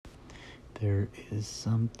There is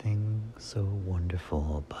something so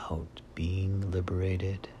wonderful about being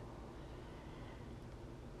liberated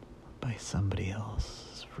by somebody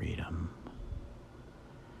else's freedom.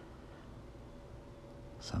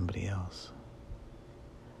 Somebody else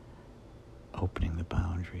opening the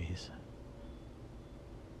boundaries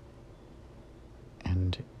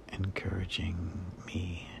and encouraging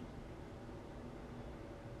me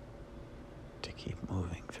to keep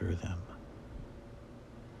moving through them.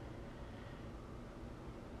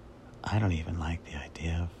 I don't even like the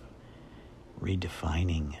idea of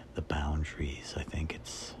redefining the boundaries. I think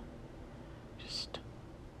it's just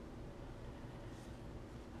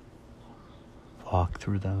walk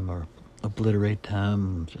through them or obliterate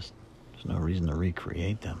them. Just there's no reason to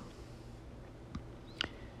recreate them.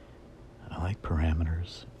 I like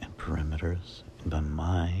parameters and perimeters in my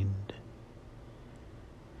mind.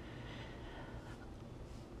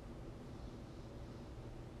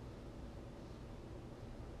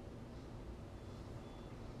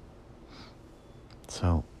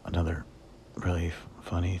 So another really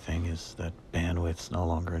funny thing is that bandwidth's no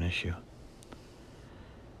longer an issue.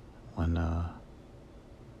 When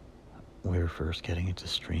we were first getting into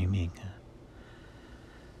streaming,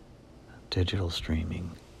 digital streaming,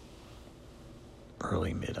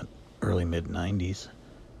 early mid 90s,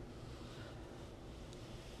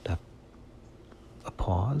 that a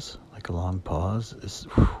pause, like a long pause, is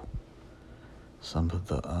some of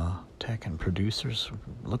the tech and producers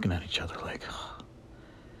looking at each other like,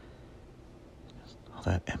 all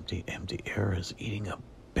that empty air is eating up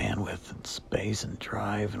bandwidth and space and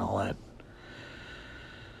drive and all that.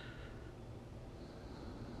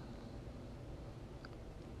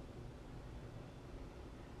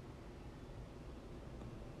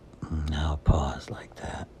 Now pause like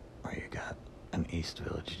that, where you got an East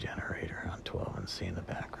Village generator on 12 and C in the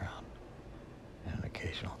background, and an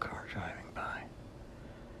occasional car driving by,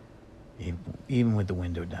 even with the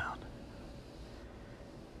window down.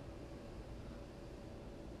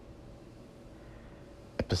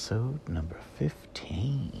 Episode number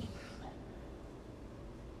 15.